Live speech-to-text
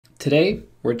Today,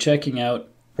 we're checking out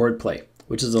Wordplay,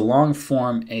 which is a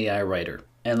long-form AI writer.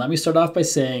 And let me start off by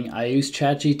saying I use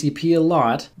ChatGPT a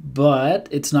lot, but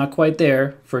it's not quite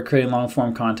there for creating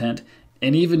long-form content.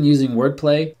 And even using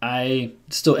Wordplay, I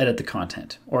still edit the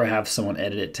content or have someone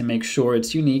edit it to make sure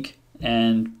it's unique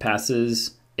and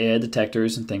passes AI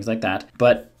detectors and things like that.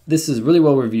 But this is really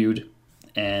well reviewed,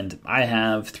 and I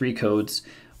have 3 codes,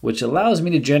 which allows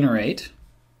me to generate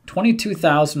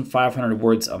 22,500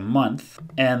 words a month,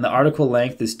 and the article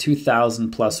length is 2,000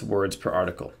 plus words per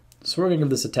article. So we're gonna give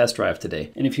this a test drive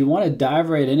today. And if you wanna dive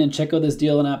right in and check out this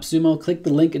deal on AppSumo, click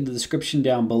the link in the description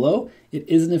down below. It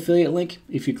is an affiliate link.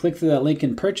 If you click through that link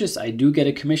and purchase, I do get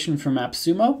a commission from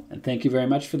AppSumo, and thank you very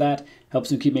much for that. Helps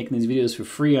me keep making these videos for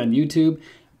free on YouTube,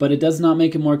 but it does not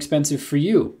make it more expensive for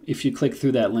you if you click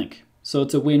through that link. So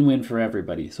it's a win-win for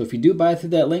everybody. So if you do buy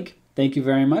through that link, thank you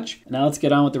very much. Now let's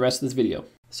get on with the rest of this video.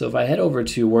 So if I head over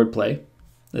to Wordplay,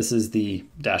 this is the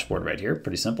dashboard right here,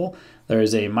 pretty simple. There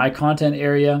is a My Content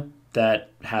area that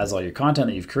has all your content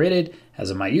that you've created, has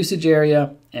a My Usage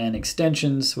area, and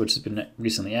extensions, which has been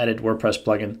recently added, WordPress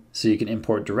plugin, so you can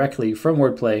import directly from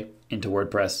Wordplay into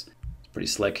WordPress. It's pretty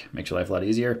slick, makes your life a lot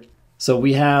easier. So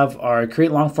we have our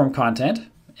create long form content,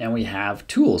 and we have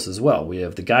tools as well. We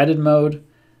have the guided mode,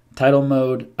 title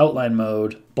mode, outline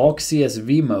mode, bulk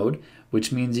CSV mode,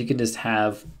 which means you can just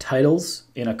have titles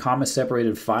in a comma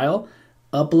separated file,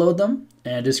 upload them,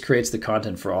 and it just creates the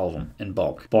content for all of them in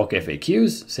bulk. Bulk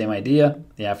FAQs, same idea.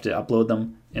 You have to upload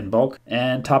them in bulk.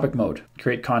 And topic mode,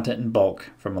 create content in bulk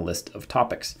from a list of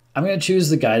topics. I'm gonna choose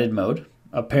the guided mode.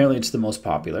 Apparently it's the most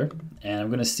popular, and I'm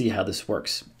gonna see how this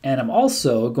works. And I'm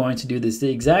also going to do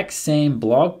the exact same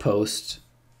blog post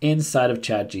inside of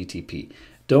ChatGPT.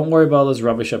 Don't worry about all this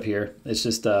rubbish up here. It's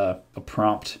just a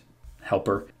prompt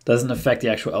helper. Doesn't affect the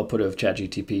actual output of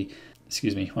ChatGPT.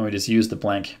 Excuse me, let me just use the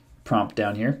blank prompt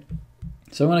down here.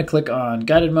 So I'm gonna click on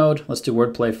guided mode. Let's do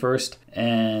Wordplay first.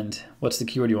 And what's the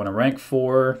keyword you wanna rank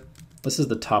for? This is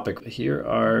the topic. Here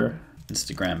are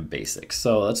Instagram basics.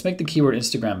 So let's make the keyword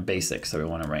Instagram basics that we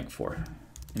wanna rank for.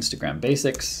 Instagram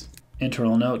basics,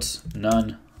 internal notes,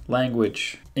 none,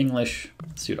 language, English.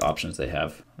 Let's see what options they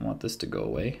have. I want this to go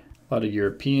away. A lot of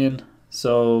European.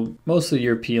 So mostly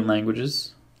European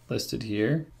languages listed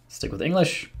here. Stick with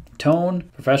English. Tone,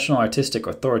 professional, artistic,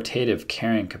 authoritative,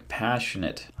 caring,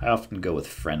 compassionate. I often go with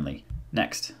friendly.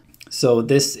 Next. So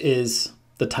this is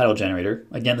the title generator.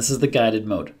 Again, this is the guided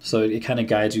mode. So it kind of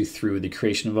guides you through the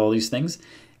creation of all these things.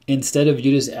 Instead of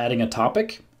you just adding a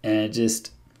topic and it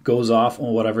just goes off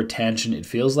on whatever tangent it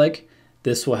feels like,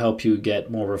 this will help you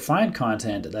get more refined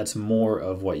content that's more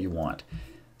of what you want.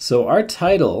 So our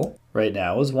title right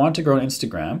now is Want to Grow on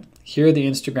Instagram. Here are the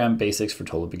Instagram basics for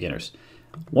total beginners.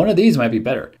 One of these might be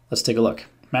better. Let's take a look.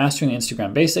 Mastering the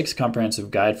Instagram Basics,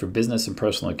 comprehensive guide for business and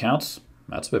personal accounts.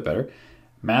 That's a bit better.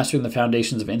 Mastering the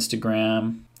foundations of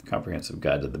Instagram, comprehensive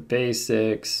guide to the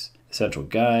basics, essential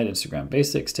guide, Instagram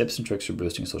Basics, tips and tricks for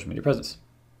boosting social media presence.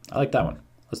 I like that one.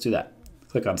 Let's do that.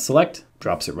 Click on select,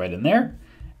 drops it right in there.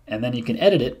 And then you can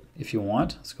edit it if you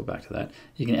want. Let's go back to that.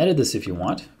 You can edit this if you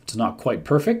want. If it's not quite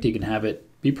perfect, you can have it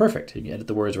be perfect. You can edit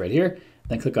the words right here.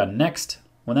 Then click on next.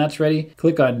 When that's ready,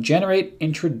 click on Generate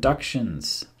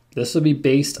Introductions. This will be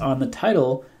based on the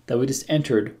title that we just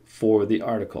entered for the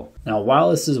article. Now,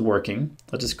 while this is working,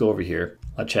 let's just go over here.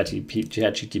 Let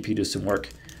ChatGPT do some work.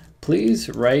 Please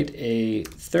write a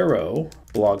thorough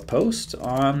blog post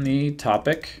on the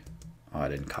topic. Oh, I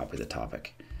didn't copy the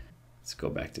topic. Let's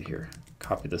go back to here.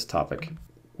 Copy this topic.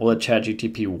 We'll let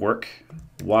ChatGPT work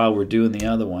while we're doing the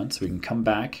other one, so we can come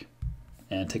back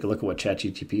and take a look at what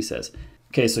ChatGPT says.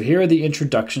 Okay, so here are the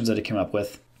introductions that it came up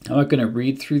with. I'm not gonna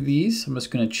read through these. I'm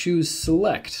just gonna choose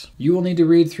select. You will need to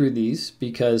read through these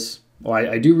because, well,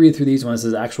 I do read through these when this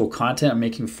is actual content I'm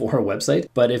making for a website,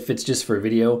 but if it's just for a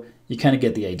video, you kind of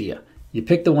get the idea. You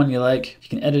pick the one you like, you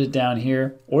can edit it down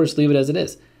here, or just leave it as it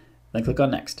is. Then click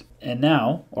on next. And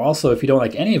now, also if you don't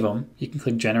like any of them, you can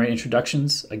click generate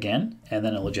introductions again, and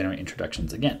then it will generate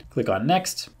introductions again. Click on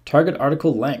next, target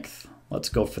article length. Let's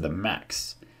go for the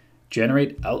max.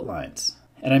 Generate outlines.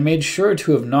 And I made sure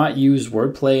to have not used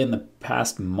Wordplay in the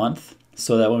past month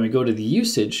so that when we go to the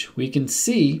usage, we can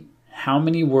see how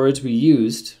many words we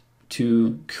used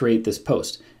to create this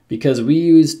post. Because we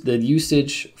used the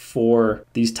usage for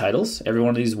these titles, every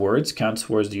one of these words counts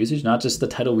towards the usage, not just the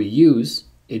title we use,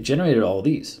 it generated all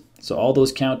these. So all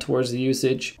those count towards the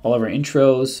usage, all of our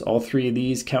intros, all 3 of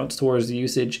these counts towards the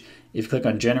usage. If you click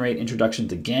on generate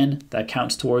introductions again, that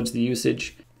counts towards the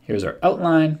usage. Here's our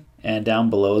outline. And down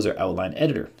below is our outline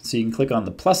editor. So you can click on the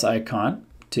plus icon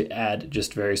to add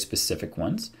just very specific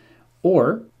ones,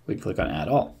 or we can click on add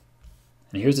all.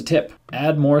 And here's a tip.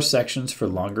 Add more sections for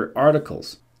longer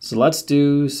articles. So let's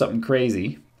do something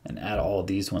crazy and add all of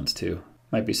these ones too.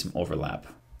 Might be some overlap.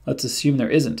 Let's assume there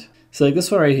isn't. So like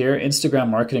this one right here, Instagram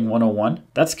Marketing 101,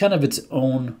 that's kind of its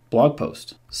own blog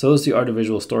post. So is the art of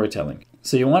visual storytelling.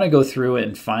 So you want to go through it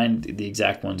and find the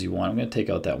exact ones you want. I'm going to take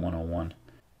out that 101.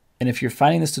 And if you're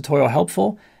finding this tutorial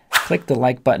helpful, click the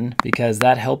like button because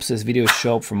that helps this video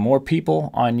show up for more people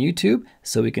on YouTube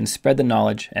so we can spread the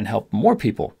knowledge and help more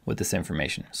people with this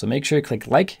information. So make sure you click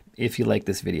like if you like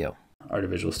this video. Art of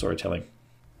visual storytelling.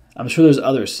 I'm sure there's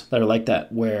others that are like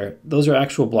that where those are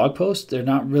actual blog posts. They're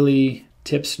not really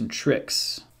tips and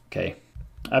tricks. Okay,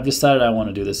 I've decided I want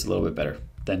to do this a little bit better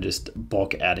than just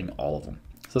bulk adding all of them.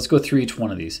 So let's go through each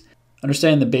one of these.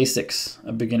 Understanding the basics,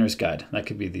 a beginner's guide. That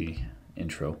could be the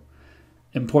intro.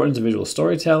 Importance of visual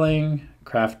storytelling,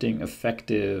 crafting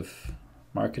effective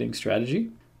marketing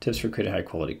strategy, tips for creating high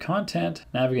quality content,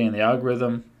 navigating the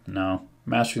algorithm. No.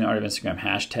 Mastering the art of Instagram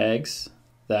hashtags.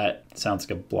 That sounds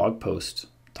like a blog post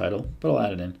title, but I'll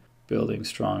add it in. Building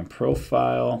strong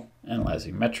profile,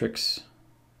 analyzing metrics,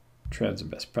 trends and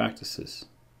best practices,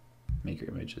 make your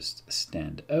images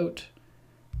stand out,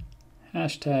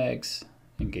 hashtags,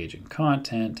 engaging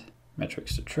content,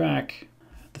 metrics to track,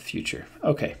 the future.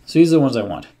 Okay, so these are the ones I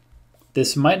want.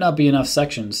 This might not be enough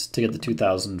sections to get the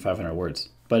 2,500 words,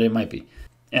 but it might be.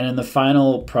 And in the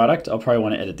final product, I'll probably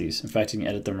want to edit these. In fact, you can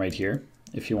edit them right here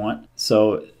if you want.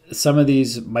 So some of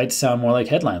these might sound more like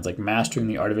headlines, like mastering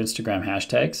the art of Instagram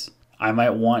hashtags. I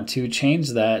might want to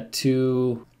change that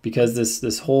to, because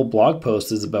this whole blog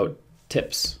post is about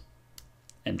tips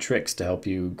and tricks to help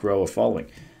you grow a following.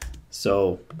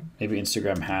 So maybe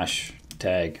Instagram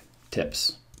hashtag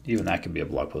tips. Even that could be a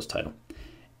blog post title.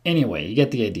 Anyway, you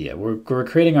get the idea. We're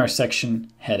creating our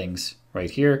section headings right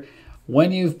here.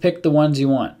 When you've picked the ones you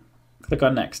want, click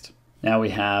on next. Now we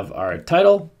have our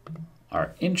title,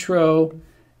 our intro,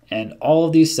 and all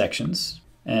of these sections.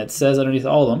 And it says underneath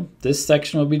all of them, this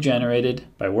section will be generated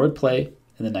by Wordplay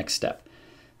in the next step.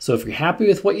 So if you're happy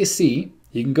with what you see,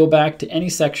 you can go back to any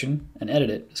section and edit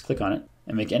it. Just click on it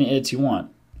and make any edits you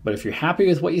want. But if you're happy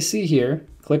with what you see here,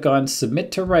 click on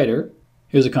Submit to Writer.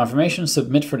 Here's a confirmation,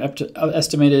 submit for an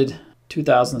estimated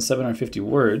 2,750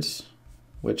 words,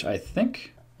 which I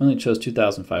think only chose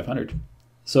 2,500.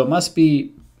 So it must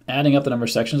be adding up the number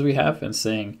of sections we have and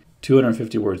saying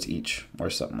 250 words each or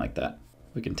something like that.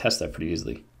 We can test that pretty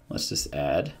easily. Let's just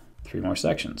add 3 more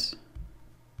sections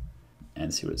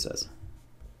and see what it says.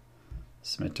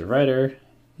 Submit to writer.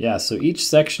 Yeah, so each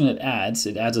section it adds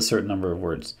a certain number of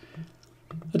words.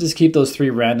 Let's just keep those 3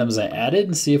 randoms I added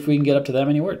and see if we can get up to that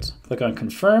many words. Click on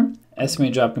confirm.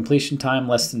 Estimated job completion time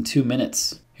less than 2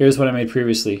 minutes. Here's what I made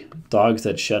previously. Dogs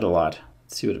that shed a lot.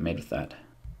 Let's see what it made with that.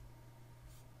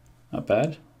 Not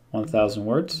bad. 1,000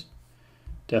 words.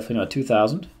 Definitely not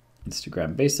 2,000.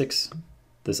 Instagram basics.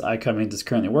 This icon means it's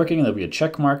currently working. There'll be a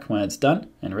check mark when it's done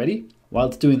and ready. While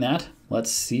it's doing that,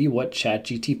 let's see what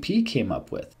ChatGPT came up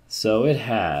with. So it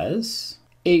has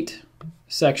 8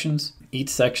 sections. Each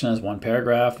section has 1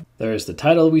 paragraph. There's the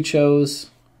title we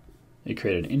chose. It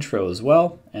created an intro as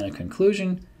well and a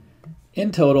conclusion.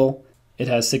 In total, it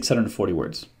has 640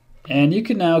 words. And you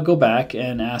can now go back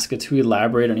and ask it to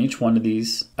elaborate on each one of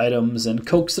these items and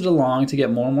coax it along to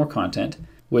get more and more content,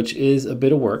 which is a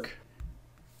bit of work.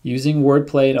 Using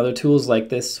Wordplay and other tools like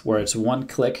this, where it's 1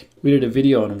 click. We did a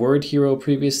video on Word Hero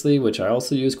previously, which I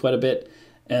also use quite a bit,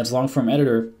 and its long form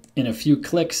editor, in a few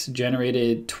clicks,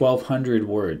 generated 1,200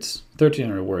 words,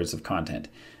 1,300 words of content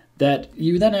that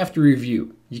you then have to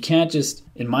review. You can't just,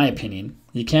 in my opinion,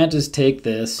 you can't just take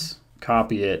this,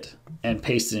 copy it, and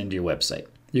paste it into your website.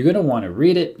 You're going to want to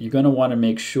read it. You're going to want to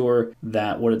make sure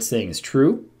that what it's saying is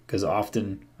true, because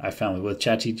often I found with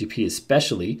ChatGPT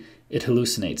especially, it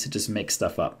hallucinates. It just makes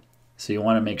stuff up. So you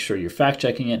want to make sure you're fact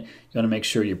checking it. You want to make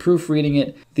sure you're proofreading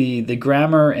it. The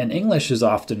grammar and English is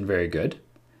often very good,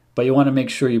 but you want to make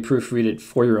sure you proofread it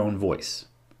for your own voice.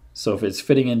 So if it's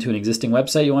fitting into an existing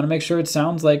website, you want to make sure it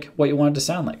sounds like what you want it to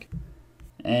sound like.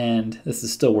 And this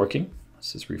is still working.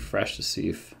 Let's just refresh to see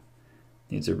if it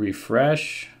needs a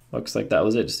refresh. Looks like that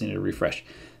was it, just needed a refresh.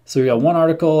 So we got 1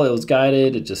 article, it was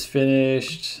guided, it just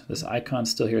finished. This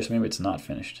icon's still here, so maybe it's not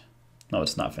finished. No,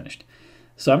 it's not finished.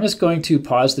 So I'm just going to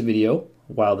pause the video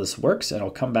while this works, and I'll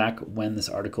come back when this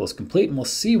article is complete, and we'll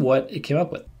see what it came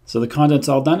up with. So the content's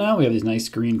all done now. We have these nice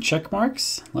green check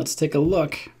marks. Let's take a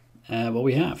look at what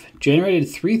we have. Generated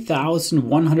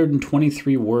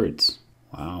 3,123 words.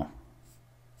 Wow.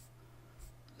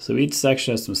 So each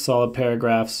section has some solid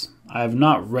paragraphs. I have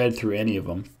not read through any of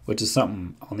them, which is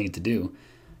something I'll need to do.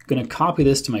 I'm going to copy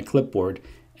this to my clipboard,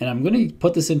 and I'm going to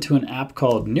put this into an app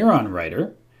called Neuron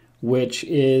Writer, which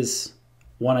is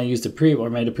one I used or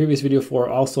made a previous video for,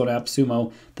 also on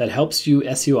AppSumo, that helps you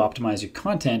SEO optimize your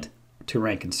content to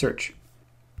rank in search.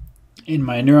 In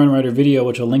my Neuron Writer video,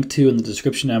 which I'll link to in the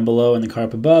description down below and the card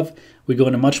up above, we go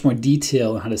into much more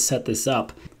detail on how to set this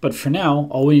up. But for now,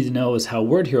 all we need to know is how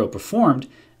Word Hero performed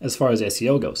as far as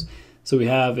SEO goes. So we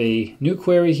have a new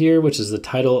query here, which is the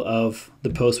title of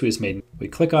the post we just made. We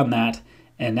click on that,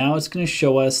 and now it's going to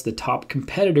show us the top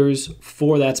competitors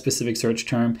for that specific search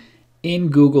term in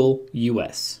Google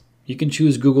US. You can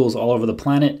choose Google's all over the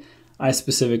planet. I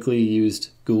specifically used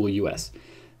Google US.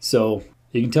 So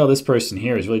you can tell this person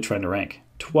here is really trying to rank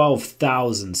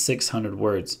 12,600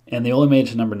 words, and they only made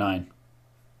it to number 9.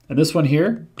 And this one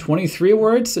here, 23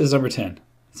 words, is number 10.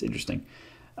 It's interesting.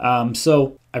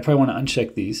 So I probably want to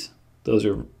uncheck these. Those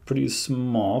are pretty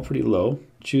small, pretty low.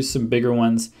 Choose some bigger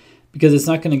ones because it's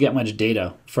not going to get much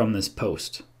data from this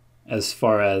post as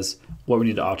far as what we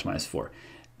need to optimize for.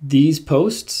 These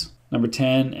posts, number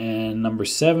 10 and number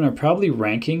 7, are probably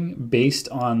ranking based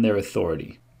on their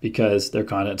authority, because their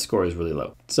content score is really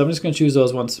low. So I'm just going to choose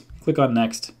those ones, click on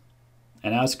next,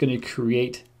 and now it's going to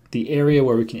create the area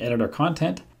where we can edit our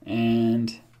content.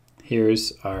 And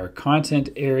here's our content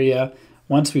area.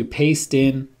 Once we paste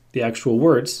in the actual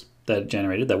words that it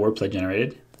generated, that Wordplay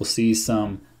generated, we'll see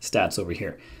some stats over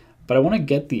here. But I want to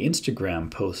get the Instagram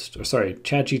post, or sorry,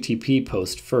 ChatGPT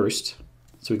post first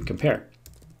so we can compare.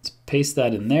 Let's paste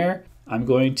that in there. I'm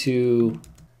going to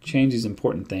change these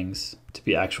important things to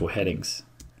be actual headings.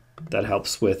 That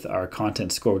helps with our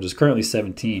content score, which is currently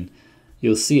 17.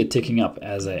 You'll see it ticking up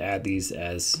as I add these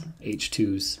as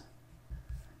H2s.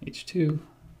 H2,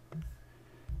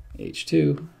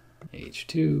 H2,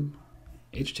 H2,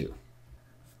 H2.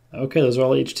 Okay, those are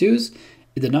all H2s.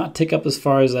 It did not tick up as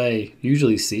far as I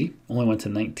usually see, only went to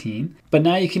 19. But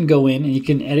now you can go in and you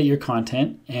can edit your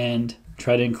content and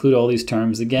try to include all these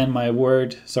terms. Again, my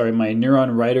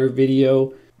Neuron Writer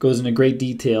video goes into great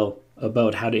detail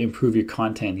about how to improve your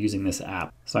content using this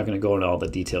app. It's not going to go into all the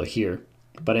detail here,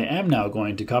 but I am now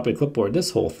going to copy to clipboard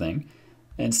this whole thing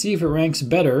and see if it ranks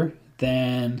better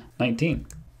than 19.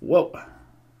 Whoa,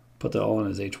 put that all in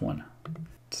as H1.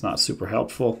 It's not super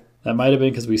helpful. That might have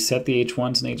been because we set the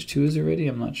H1s and H2s already.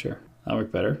 I'm not sure. That'll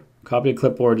work better. Copy to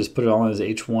clipboard, just put it all in as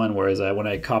H1, whereas when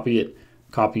I copy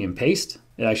and paste,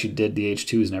 it actually did the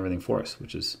H2s and everything for us,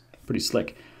 which is pretty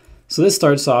slick. So this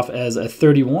starts off as a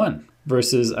 31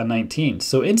 versus a 19.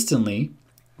 So instantly,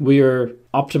 we are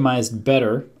optimized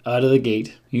better out of the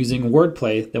gate using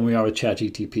Wordplay than we are with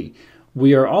ChatGPT.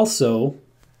 We are also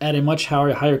at a much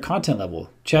higher content level.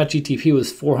 ChatGPT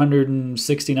was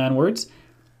 469 words.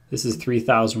 This is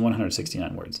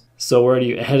 3,169 words. So we're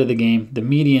already ahead of the game. The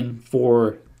median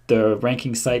for the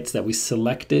ranking sites that we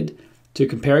selected to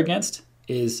compare against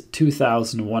is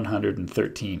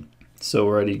 2,113. So we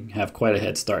already have quite a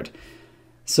head start.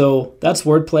 So that's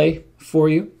Wordplay for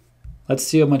you. Let's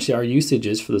see how much our usage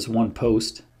is for this one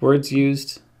post. Words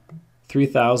used,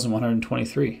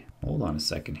 3,123. Hold on a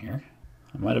second here.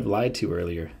 I might have lied to you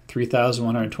earlier.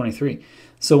 3,123.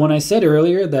 So when I said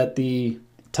earlier that the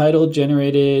title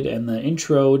generated and the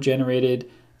intro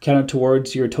generated counted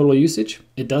towards your total usage,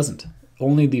 it doesn't.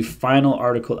 Only the final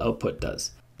article output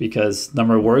does, because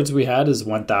number of words we had is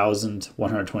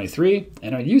 1,123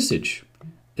 and our usage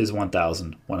is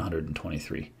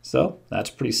 1,123. So that's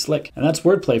pretty slick. And that's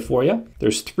Wordplay for you.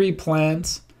 There's 3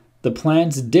 plans. The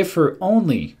plans differ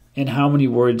only in how many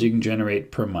words you can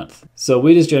generate per month. So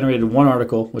we just generated one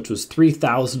article, which was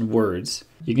 3,000 words.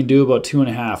 You can do about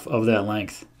 2.5 of that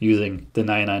length using the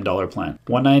 $99 plan.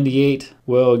 $198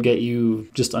 will get you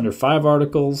just under 5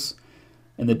 articles,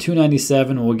 and the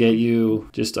 $297 will get you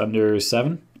just under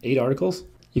 8 articles.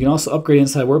 You can also upgrade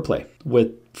inside Wordplay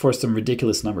for some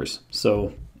ridiculous numbers.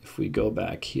 So if we go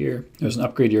back here, there's an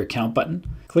upgrade your account button.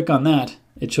 Click on that.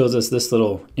 It shows us this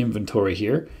little inventory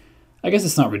here. I guess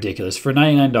it's not ridiculous. For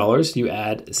 $99, you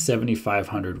add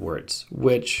 7,500 words,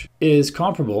 which is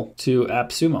comparable to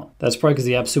AppSumo. That's probably because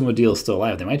the AppSumo deal is still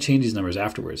alive. They might change these numbers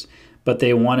afterwards, but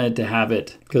they wanted to have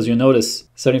it because you'll notice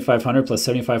 7,500 plus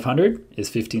 7,500 is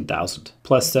 15,000.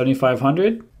 Plus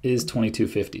 7,500 is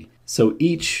 2,250. So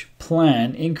each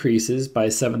plan increases by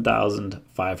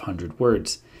 7,500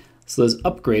 words. So this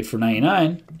upgrade for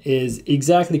 $99 is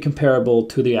exactly comparable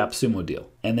to the AppSumo deal.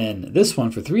 And then this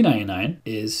one for $3.99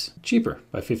 is cheaper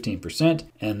by 15%,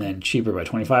 and then cheaper by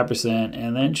 25%,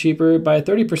 and then cheaper by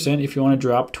 30% if you want to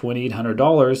drop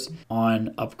 $2,800 on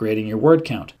upgrading your word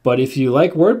count. But if you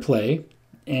like Wordplay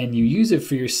and you use it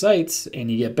for your sites and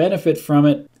you get benefit from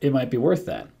it, it might be worth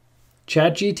that.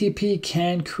 ChatGPT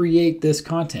can create this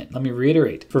content. Let me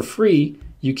reiterate. For free,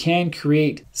 you can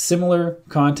create similar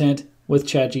content with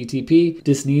ChatGPT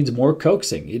just needs more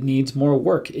coaxing. It needs more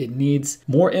work. It needs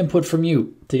more input from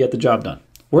you to get the job done.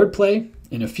 Wordplay,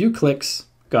 in a few clicks,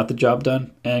 got the job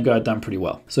done and got it done pretty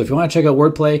well. So if you want to check out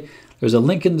Wordplay, there's a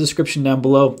link in the description down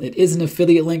below. It is an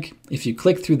affiliate link. If you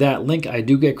click through that link, I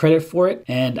do get credit for it,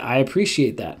 and I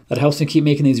appreciate that. That helps me keep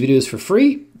making these videos for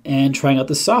free and trying out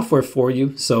the software for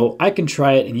you so I can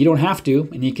try it and you don't have to,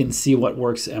 and you can see what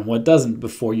works and what doesn't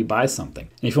before you buy something.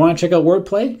 And if you want to check out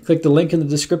Wordplay, click the link in the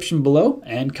description below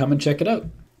and come and check it out.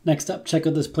 Next up, check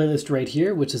out this playlist right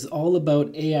here, which is all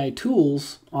about AI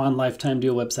tools on lifetime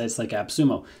deal websites like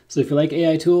AppSumo. So if you like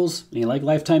AI tools and you like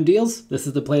lifetime deals, this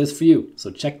is the playlist for you. So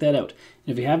check that out.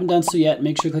 And if you haven't done so yet,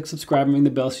 make sure to click subscribe and ring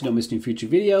the bell so you don't miss new future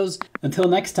videos. Until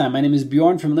next time, my name is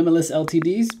Bjorn from Limitless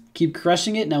LTDs. Keep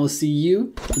crushing it, and I will see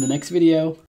you in the next video.